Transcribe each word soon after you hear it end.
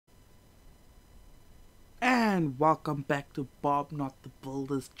And welcome back to Bob Not the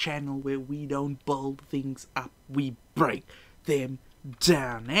Builder's channel, where we don't build things up, we break them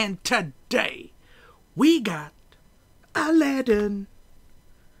down. And today we got Aladdin.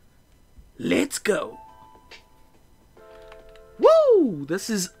 Let's go. Woo! This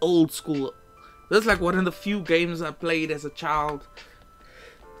is old school. This is like one of the few games I played as a child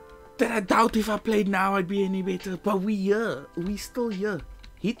that I doubt if I played now I'd be any better. But we here. We still here.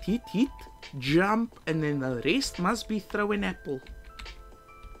 Hit, hit, hit. Jump, and then the rest must be throw an apple.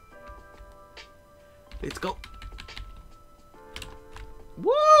 Let's go.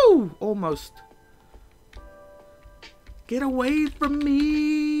 Woo! Almost. Get away from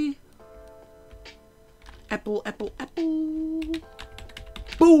me. Apple, apple, apple.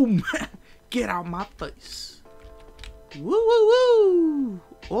 Boom! Get out my face. Woo, woo, woo!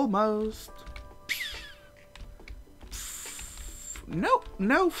 Almost. No,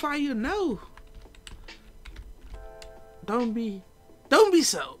 no fire, no. Don't be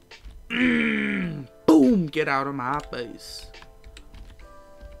so. Boom, get out of my face.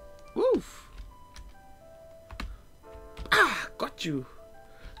 Woof. Ah, got you.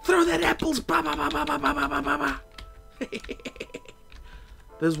 Throw that apples. Ba, ba, ba, ba, ba, ba, ba, ba, ba.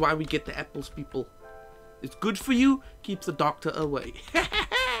 This is why we get the apples, people. It's good for you, keeps the doctor away.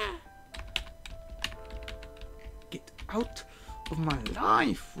 Get out of my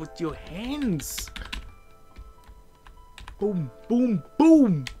life with your hands. Boom, boom,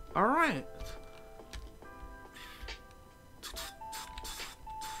 boom. All right.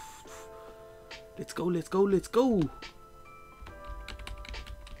 Let's go, let's go, let's go.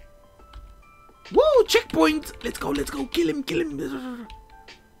 Whoa, checkpoint. Let's go, let's go. Kill him, kill him.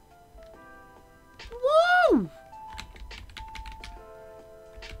 Whoa.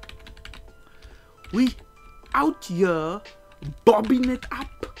 We out here bobbing it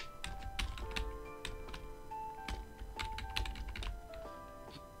up.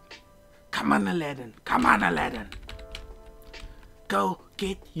 Come on, Aladdin. Come on, Aladdin. Go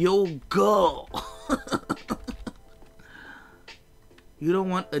get your girl. You don't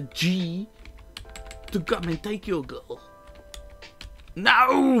want a G to come and take your girl.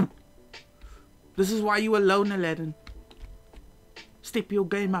 No! This is why you alone, Aladdin. Step your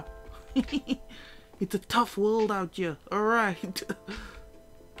game up. It's a tough world out here. Alright.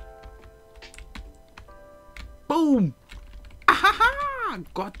 Boom! Ahaha!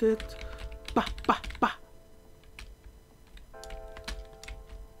 Got it. Ba, ba, ba.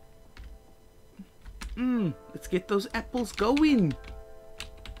 Let's get those apples going.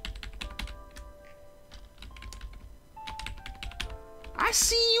 I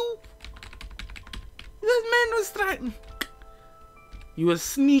see you. That man was trying. You were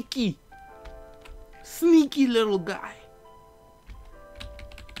sneaky. Sneaky little guy.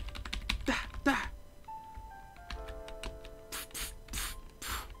 Da, da.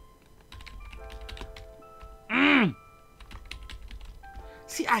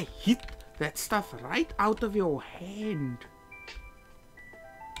 See, I hit that stuff right out of your hand.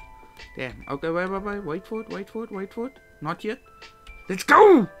 Damn. Okay, wait. Wait for it. Not yet. Let's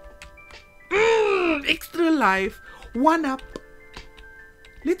go! Extra life. One up.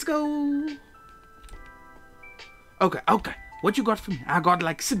 Let's go. Okay. What you got for me? I got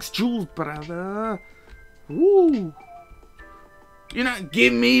like 6 jewels, brother. Ooh. You know,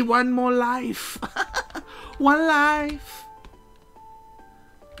 give me one more life. One life.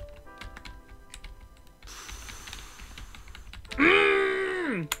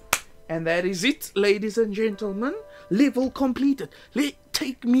 And that is it, ladies and gentlemen. Level completed.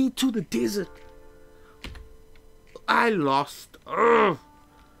 Take me to the desert. I lost. Ugh.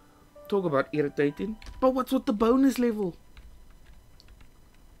 Talk about irritating. But what's with the bonus level?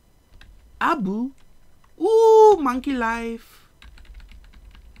 Abu. Ooh, monkey life.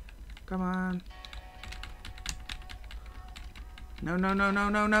 Come on. No.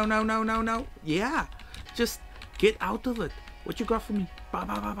 Yeah. Just get out of it. What you got for me? Ba,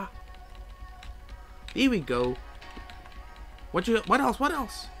 ba, ba, ba. Here we go. What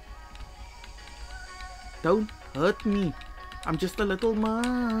else? Don't hurt me. I'm just a little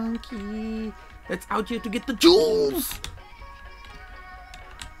monkey that's out here to get the jewels.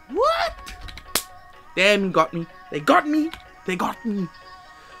 What? Damn, you got me. They got me.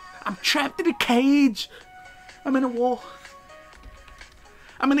 I'm trapped in a cage. I'm in a war.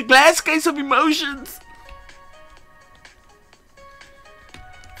 I'm in a glass case of emotions.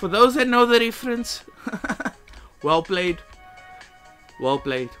 For those that know the reference, well played.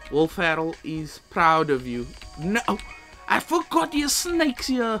 Will Ferrell is proud of you. No, I forgot your snakes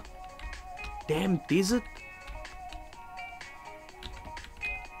here. Damn desert.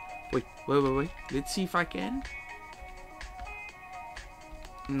 Wait. Let's see if I can.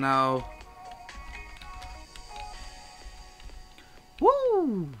 No.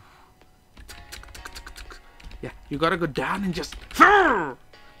 Woo! Yeah, you gotta go down and just stab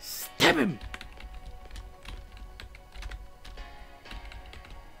him.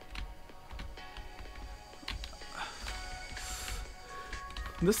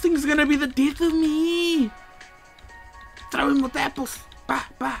 This thing's gonna be the death of me. Throw him with the apples. Bah,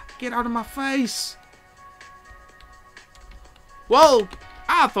 bah, get out of my face. Whoa,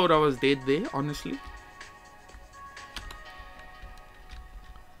 I thought I was dead there, honestly.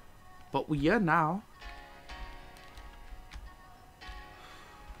 But we're here now.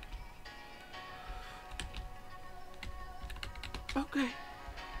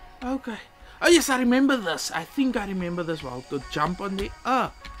 Okay. Oh yes, I remember this. I think I remember this well. To jump on there.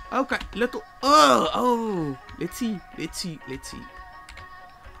 Okay. Little. Oh. Let's see.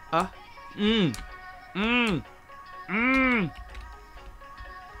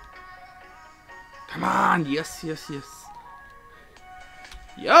 Come on. Yes.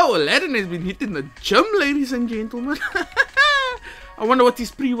 Yo, Aladdin has been hitting the gym, ladies and gentlemen. I wonder what his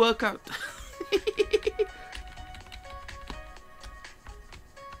pre-workout.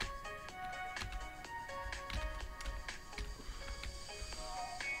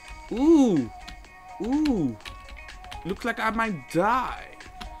 Ooh. Looks like I might die.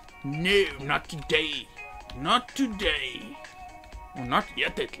 No, not today. Well, not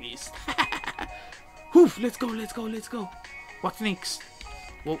yet, at least. Oof, let's go. What's next?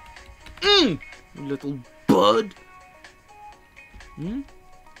 Well, little bird. You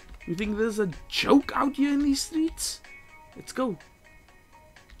think there's a joke out here in these streets? Let's go.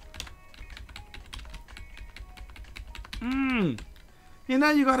 You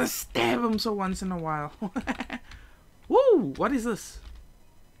know, you gotta stab him so once in a while. Woo! What is this?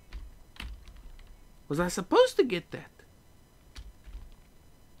 Was I supposed to get that?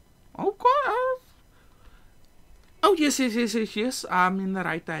 Oh God! Oh yes. I'm in the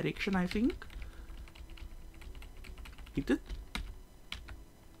right direction, I think. Hit it.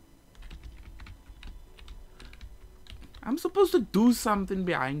 I'm supposed to do something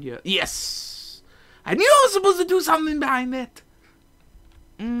behind here. Yes! I knew I was supposed to do something behind that.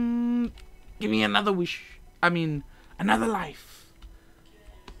 Give me another wish. I mean, another life.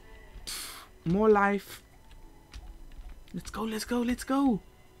 More life. Let's go.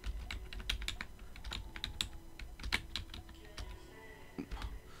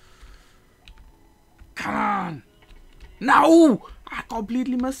 Come on. No! I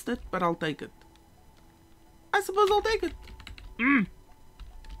completely missed it, but I'll take it. I suppose I'll take it.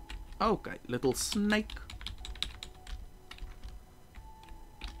 Okay, little snake.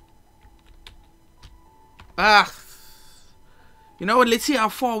 You know what? Let's see how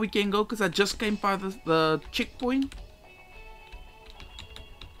far we can go, because I just came by the checkpoint.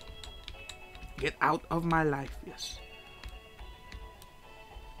 Get out of my life, yes.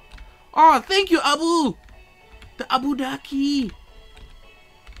 Oh, thank you, Abu. The Abu Daki.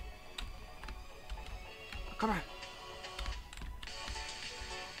 Come on.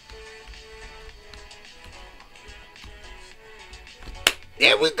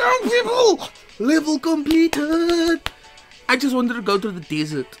 There we go, people. Level completed. I just wanted to go to the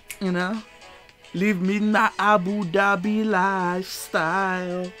desert, you know. Live me my Abu Dhabi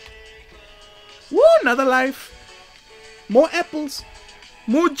lifestyle. Woo, another life. More apples.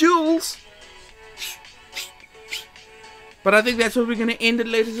 More jewels. But I think that's where we're going to end it,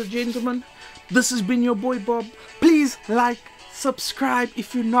 ladies and gentlemen. This has been your boy Bob. Please like, subscribe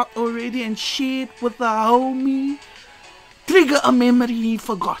if you're not already, and share it with a homie. Trigger a memory he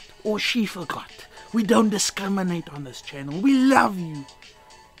forgot or she forgot. We don't discriminate on this channel. We love you.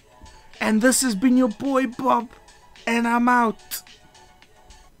 And this has been your boy Bob, and I'm out.